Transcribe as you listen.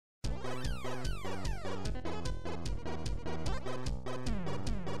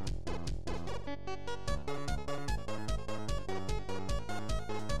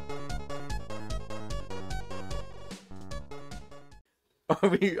Are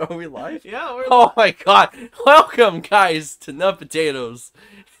we live? Yeah, we're Oh my god. Welcome guys to Nut Potatoes.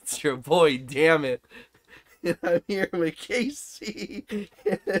 It's your boy Dammit. And I'm here with Casey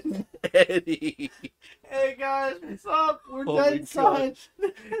and Eddie. Hey guys, what's up? We're Holy dead inside.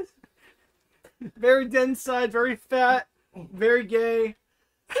 Very dead inside, very fat, very gay.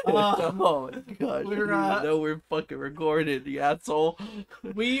 Oh my gosh. we're, You know we're fucking recorded, you asshole.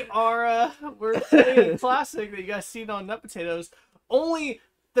 We're playing a classic that you guys seen on Nut Potatoes. Only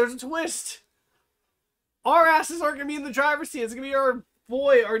there's a twist. Our asses aren't gonna be in the driver's seat. It's gonna be our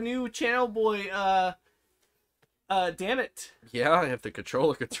boy, our new channel boy, Dammit. Yeah, if the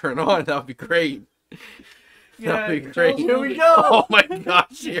controller could turn on, that would be great. Yeah, That'd be great. here we go. Oh my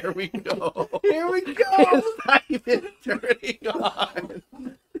gosh, here we go. Here we go. It's not even turning on.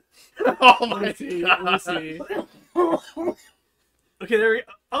 Oh my Let me god. see. Okay, there we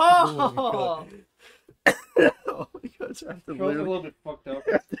go. Oh! Oh my gosh, I have to Feels a literally, little bit fucked up.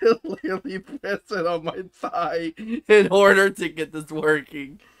 I have to literally press it on my thigh in order to get this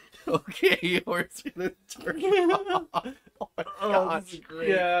working. Okay, or it's gonna turn on. Oh my god. This is great.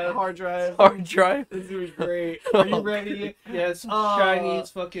 Yeah. Hard drive. Hard drive. This is great. Are you ready? Yeah, it's some Uh,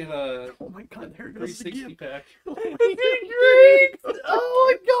 Chinese fucking Oh my god, there it goes 360 again. pack. Oh This is great. Oh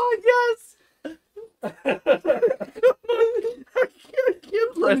my god, yes.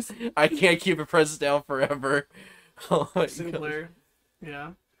 I can't keep it pressed down forever. Oh my Single god. player.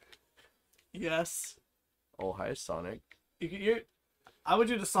 Yeah. Yes. Oh, hi Sonic. I would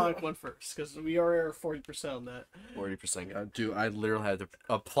do the Sonic one first because we are 40% on that. 40%. Dude, I literally had to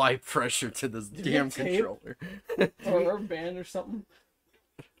apply pressure to this Did you damn have tape? controller. Or a band or something.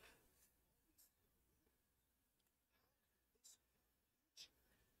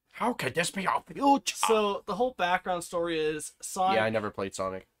 How could this be our future? So the whole background story is Sonic. Yeah, I never played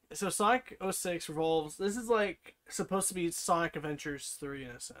Sonic. So Sonic 06 revolves. This is like supposed to be Sonic Adventures 3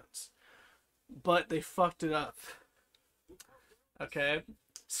 in a sense, but they fucked it up. Okay,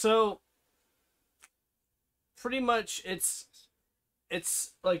 so pretty much it's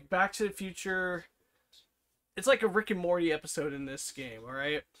like Back to the Future. It's like a Rick and Morty episode in this game. All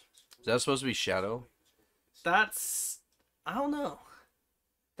right, Is that supposed to be Shadow? that's I don't know.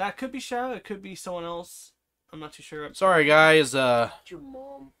 That could be Shadow. It could be someone else. I'm not too sure. Sorry, guys. Your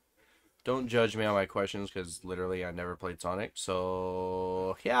mom. Don't judge me on my questions because literally I never played Sonic.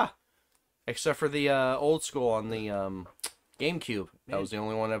 So yeah, except for the old school on the GameCube. That was the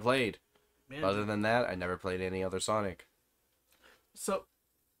only one I played. Man. Other than that, I never played any other Sonic. So,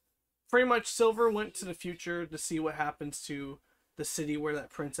 pretty much Silver went to the future to see what happens to the city where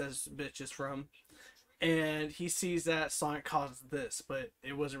that princess bitch is from. And he sees that Sonic caused this, but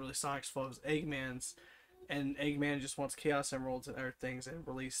it wasn't really Sonic's fault, it was Eggman's. And Eggman just wants Chaos Emeralds and other things and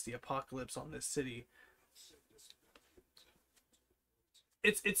release the apocalypse on this city.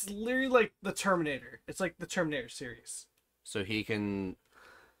 It's literally like the Terminator. It's like the Terminator series. So he can.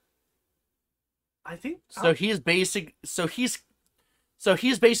 I think So he's basic. So he's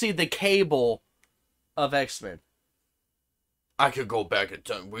basically the Cable of X-Men. I could go back in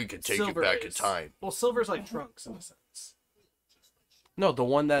time. We could take Silver you back in is. time. Well, Silver's like Trunks in a sense. No, the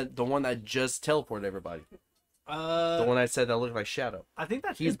one that just teleported everybody. The one I said that looked like Shadow. I think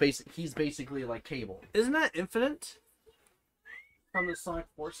that's He's basically like Cable. Isn't that Infinite? From the Sonic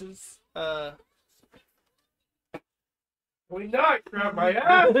Forces? Will you not grab my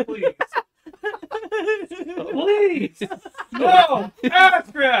ass, please? Please! No!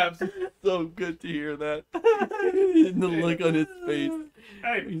 Ass grabs! So good to hear that. The look on his face.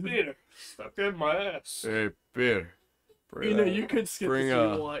 Hey, Peter, stop getting my ass. Hey, Peter. You know, you could skip bring this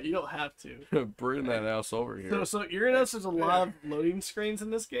if you want. You don't have to. Bring that ass over here. So you're gonna notice there's a lot of loading screens in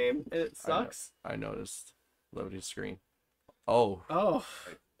this game, and it sucks. I noticed. Loading screen. Oh. Oh.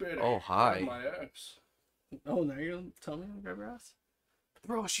 Peter, Oh, hi. grab my ass. Oh, now you're gonna tell me to grab your ass?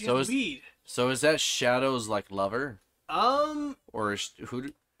 Bro, she So has is- weed. So is that Shadow's like lover, or is,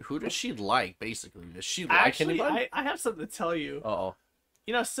 who does she like? Basically, does she like Actually, anybody? I have something to tell you. Uh-oh.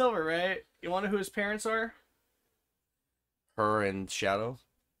 You know Silver, right? You wanna know who his parents are? Her and Shadow.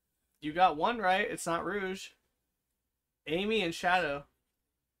 You got one right. It's not Rouge. Amy and Shadow.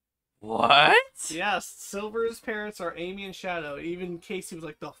 What? Yes, Silver's parents are Amy and Shadow. Even Casey was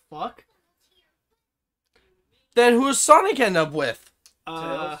like, the fuck? Then who does Sonic end up with?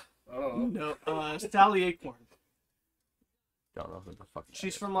 Tails? I don't know. No, Sally Acorn. Don't know who the fuck. that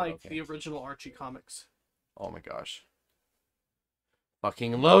She's is, from but like okay. the original Archie comics. Oh my gosh.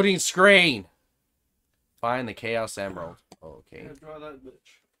 Fucking loading screen. Find the Chaos Emerald. Okay. Yeah, draw that bitch.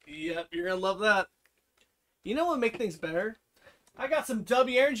 Yep, you're gonna love that. You know what would make things better? I got some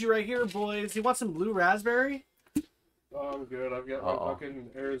W energy right here, boys. You want some blue raspberry? Oh, I'm good. I've got my Uh-oh. fucking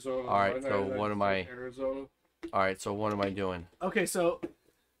Arizona. All right, My so 99 what am I? Arizona. All right, so what am I doing? Okay, so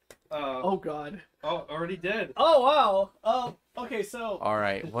Oh, oh god. already dead. Oh wow. Oh, okay, so All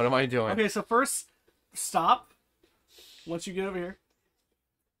right, what am I doing? okay, so first stop. Once you get over here.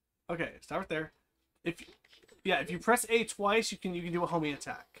 Okay, stop right there. If you press A twice, you can do a homing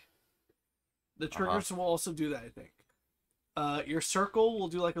attack. The triggers will also do that, I think. Your circle will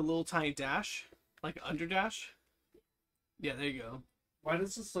do like a little tiny dash, like an under dash. Yeah, there you go. Why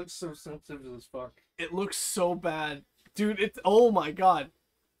does this look so sensitive as fuck? It looks so bad, dude. It's oh my god.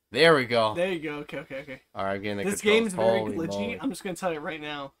 There we go. There you go. Okay. All right, I'm getting the This controls. game's very Holy glitchy. moly. I'm just gonna tell you right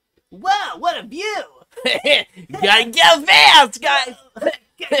now. Wow, what a view! Gotta go fast, guys.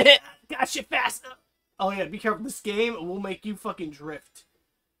 Got you fast. Oh yeah, be careful. This game will make you fucking drift.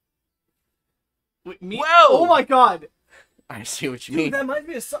 Wait, me? Whoa! Oh my god! I see what you Dude, mean. that might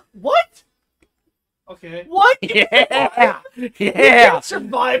be a what? Okay. What? Yeah, You yeah. can't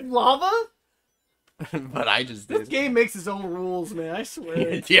survive lava? But I just This did. game makes its own rules, man. I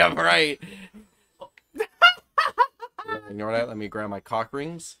swear. Yeah, right. Ignore that. Let me grab my cock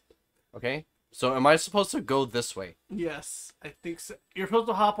rings. Okay. So, am I supposed to go this way? Yes, I think so. You're supposed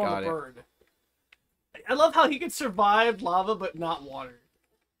to hop on Got the it. bird. I love how he can survive lava, but not water.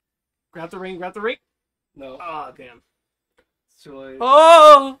 Grab the ring. Grab the ring. No. Ah, damn. It's too late.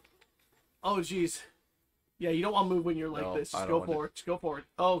 Oh! Oh, jeez. Yeah, you don't want to move when you're like No, this. I Just don't go want to. forward. Just go forward.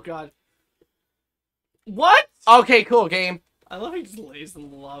 Oh, God. What? Okay, cool, game. I love how he just lays in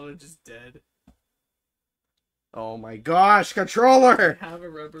the lava, just dead. Oh my gosh, controller! Have a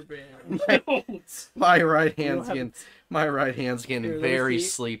rubber band. My right You don't hand's have- getting getting Here, let me very see.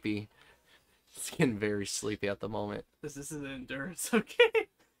 sleepy. It's getting very sleepy at the moment. This is an endurance, okay?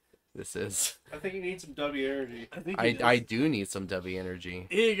 This is. I think you need some W energy. I think I do need some W energy.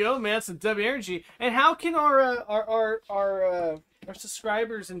 Here you go, man. Some W energy. And how can our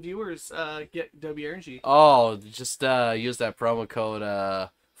subscribers and viewers get W energy? Oh, just use that promo code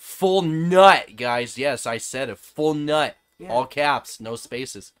full nut, guys. Yes, I said it. Full nut. Yeah. All caps, no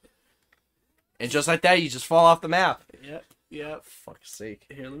spaces. And just like that, you just fall off the map. Yep. Fuck's sake.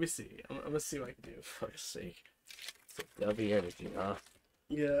 Here, let me see. I'm gonna see what I can do. Fuck's sake. W energy, huh?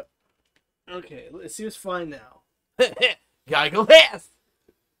 Yeah. Okay, it seems fine now. Gotta go fast.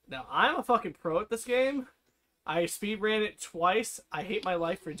 Now, I'm a fucking pro at this game. I speed ran it twice. I hate my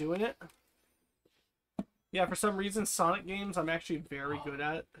life for doing it. Yeah, for some reason, Sonic games I'm actually very good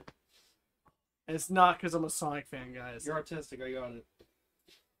at. And it's not because I'm a Sonic fan, guys. You're artistic. I got it.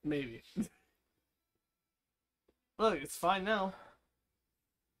 Maybe. Look, it's fine now.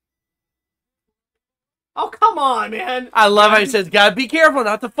 Oh, come on, man! I love how he says, gotta be careful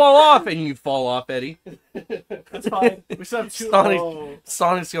not to fall off. And you fall off, Eddie. That's fine. We still have two. Sonic, Oh.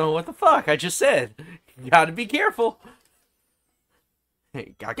 Sonic's going, what the fuck? I just said. You gotta be careful.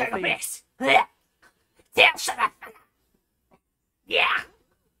 Hey, gotta go fast. Damn, shut up. Yeah.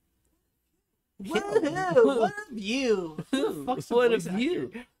 Woohoo! What a view! Who the fuck's the What a voice actor?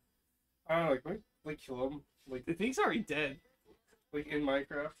 view. I don't know, like kill him. I think he's already dead. Like in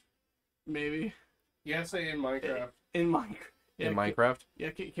Minecraft. Maybe. Yeah, say in Minecraft. In Minecraft. Yeah, In Minecraft? Yeah,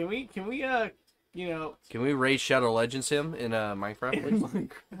 can we, you know, Can we raise Shadow Legends him in Minecraft, in please?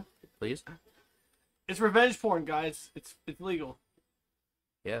 Minecraft. Please? It's revenge porn, guys. It's legal.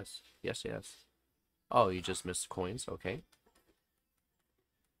 Yes. Yes, yes. Oh, you just missed coins. Okay.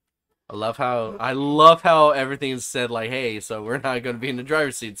 I love how everything is said like, hey, so we're not going to be in the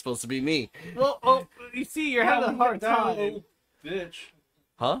driver's seat. It's supposed to be me. Well, oh, you see, you're having a hard time. Little bitch.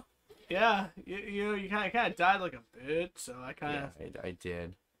 Huh? Yeah, you know, you kind of died like a bitch, so I kind of. Yeah, I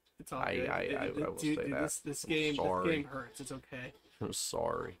did. It's all I- good. I will Dude, say that. This I'm game sorry. hurts. It's okay. I'm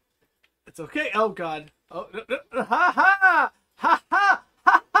sorry. It's okay. Oh God. Oh no, no, ha ha ha ha ha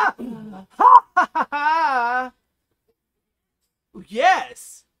ha ha ha ha.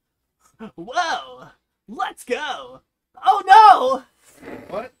 Yes. Whoa. Let's go. Oh no.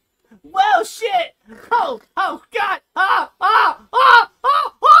 What? Whoa shit. Oh God. Ah ah ah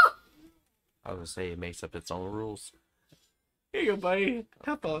ah ah. I was going to say it makes up its own rules. Here you go, buddy.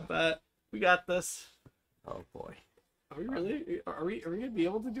 Have fun with that. We got this. Oh, boy. Are we really? Are we gonna be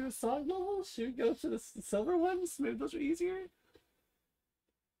able to do a song level? Should we go to the silver ones? Maybe those are easier.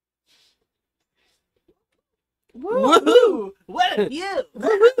 Woohoo! What a view!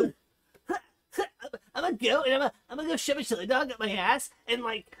 Woohoo! I'm gonna go and I'm gonna go shove a chili dog up my ass and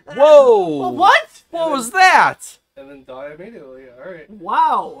like. Whoa! What? What was that? And then die immediately. Alright.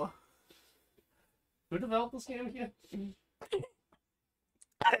 Wow! Who developed this game again?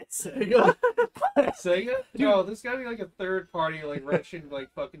 Sega. Sega? No, this gotta be like a third party, like Russian, like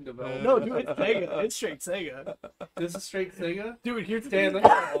fucking developer. No, dude, it's Sega. It's straight Sega. This is straight Sega? Dude, here's the Damn, thing. they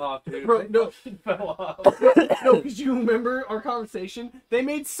fell off, dude. Bro, They no. fucking fell off. No, because you remember our conversation? They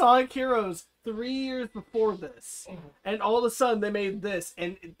made Sonic Heroes 3 years before this. And all of a sudden they made this,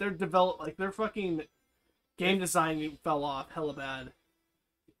 and their their fucking game design fell off hella bad.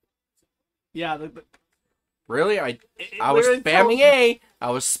 Yeah, Really? I it was literally spamming tells- A. I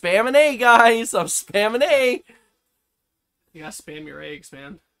was spamming A, guys. I'm spamming A. You gotta spam your eggs,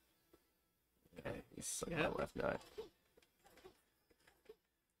 man. Okay, you suck Yeah. my left nut.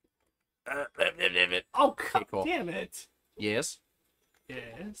 Oh, god cool. damn it. Yes.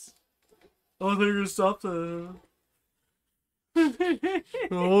 Yes. Oh, they're gonna stop the... Oh, I thought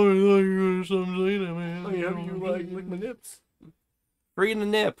you were gonna stop saying that, man. Oh, yeah, you like lick my nips. Free the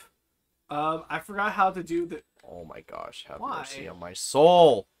nip. I forgot how to do the... Oh my gosh, have Why? mercy on my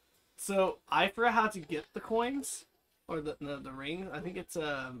soul. So, I forgot how to get the coins. Or the ring. I think it's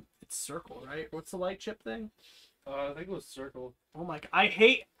circle, right? What's the light chip thing? I think it was Circle. Oh my god. I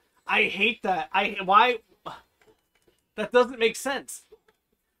hate that. Why? That doesn't make sense.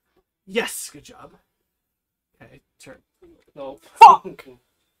 Yes, good job. Okay, turn. No. Fuck!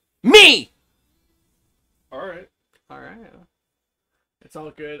 Me! Alright. Alright. It's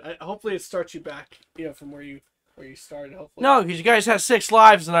all good. Hopefully it starts you back, from where you started, hopefully. No, because you guys had 6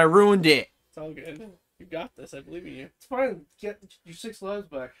 lives and I ruined it. It's all good. You got this, I believe in you. It's fine. Get your 6 lives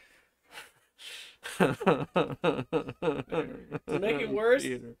back. To make it worse,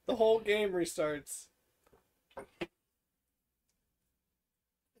 the whole game restarts. It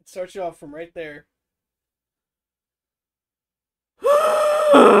starts you off from right there.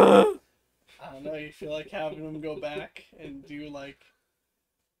 I don't know, you feel like having them go back and do like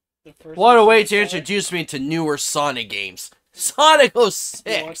the first What a one way from to the introduce me to newer Sonic games. Sonic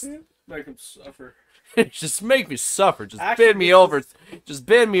start. You want 06. to? Make him suffer. Just make me suffer. Just Actually, bend me this over. is- Just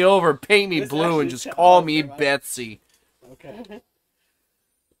bend me over, paint me this blue, actually and just sounds call like me the right- Betsy. Okay.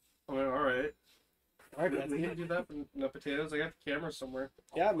 I mean, alright. Alright, We guys. can do that from the potatoes. I got the camera somewhere.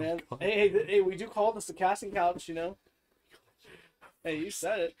 Yeah, man. Hey, we do call this the casting couch, Hey, you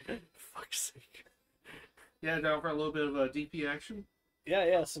said it. Fuck's sake. Yeah, down for a little bit of DP action.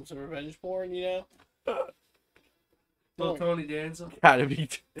 Yeah, some sort of revenge porn, Little Tony Danza. Gotta be.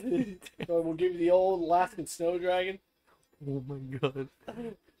 So we'll give you the old Alaskan snow dragon. Oh my god.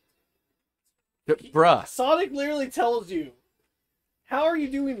 Bruh. Sonic literally tells you, how are you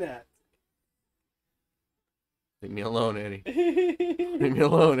doing that? Leave me alone, Eddie. You're Leave me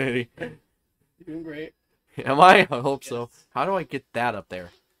alone, Eddie. doing great. Am I? I hope so. How do I get that up there?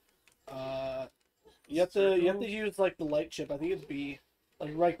 You have to use like the light chip. I think it's B.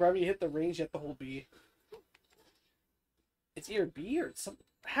 Like right when you hit the rings, you have to hold B. It's either B or something.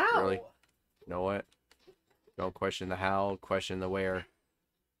 How? Really? You know what? Don't question the how, question the where.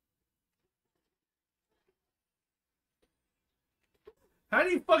 How do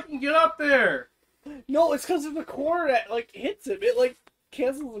you fucking get up there? No, it's because of the corner that like hits him. It like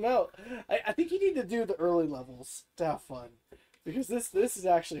cancels him out. I think you need to do the early levels to have fun, because this is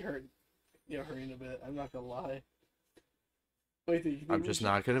actually hurting a bit. I'm not gonna lie. Wait, I'm just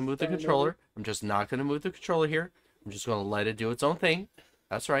not gonna move the start controller. over? I'm just not gonna move the controller here. I'm just gonna let it do its own thing.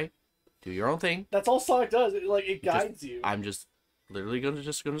 That's right. Do your own thing. That's all Sonic does. It guides you. I'm just literally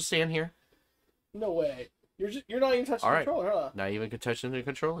gonna stand here. No way. You're not even touching All the right. controller, huh? Not even touching the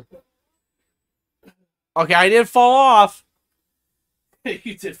controller. Okay, I did fall off.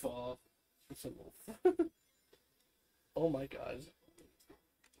 You did fall off. Oh my god.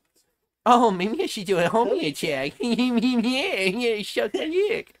 Oh, maybe I should do a homie attack. Yeah, shut the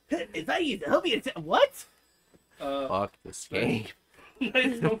dick. Is that you? Help me. What? Fuck this game.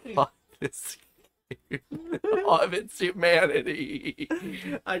 I don't think- Fuck this game. Of its humanity.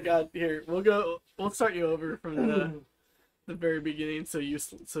 I got here. We'll start you over from the very beginning, so you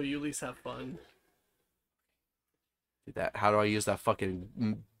at least have fun. That. How do I use that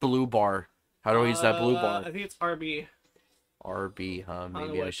fucking blue bar? How do I use that blue bar? I think it's RB. RB, huh? I don't know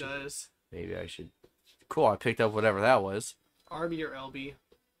Maybe what I it should. does. Maybe I should. Cool. I picked up whatever that was. RB or LB.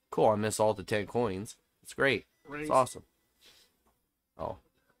 Cool. I missed all the 10 coins. It's great. Rings. It's awesome. Oh,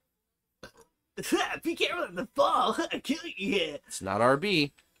 Be careful of the fall. I kill you. it's not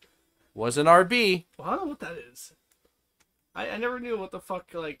RB. Wasn't RB. Well, I don't know what that is. I never knew what the fuck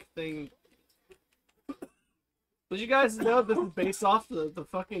thing. Did you guys know this is based off the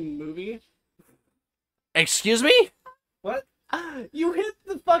fucking movie? Excuse me? What? You hit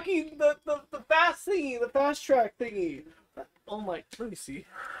the fucking the fast thingy, the fast track thingy. Oh my! Let me see.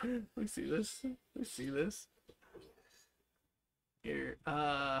 Let me see this. Let me see this. Here,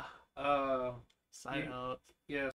 Uh, side You- note. yeah,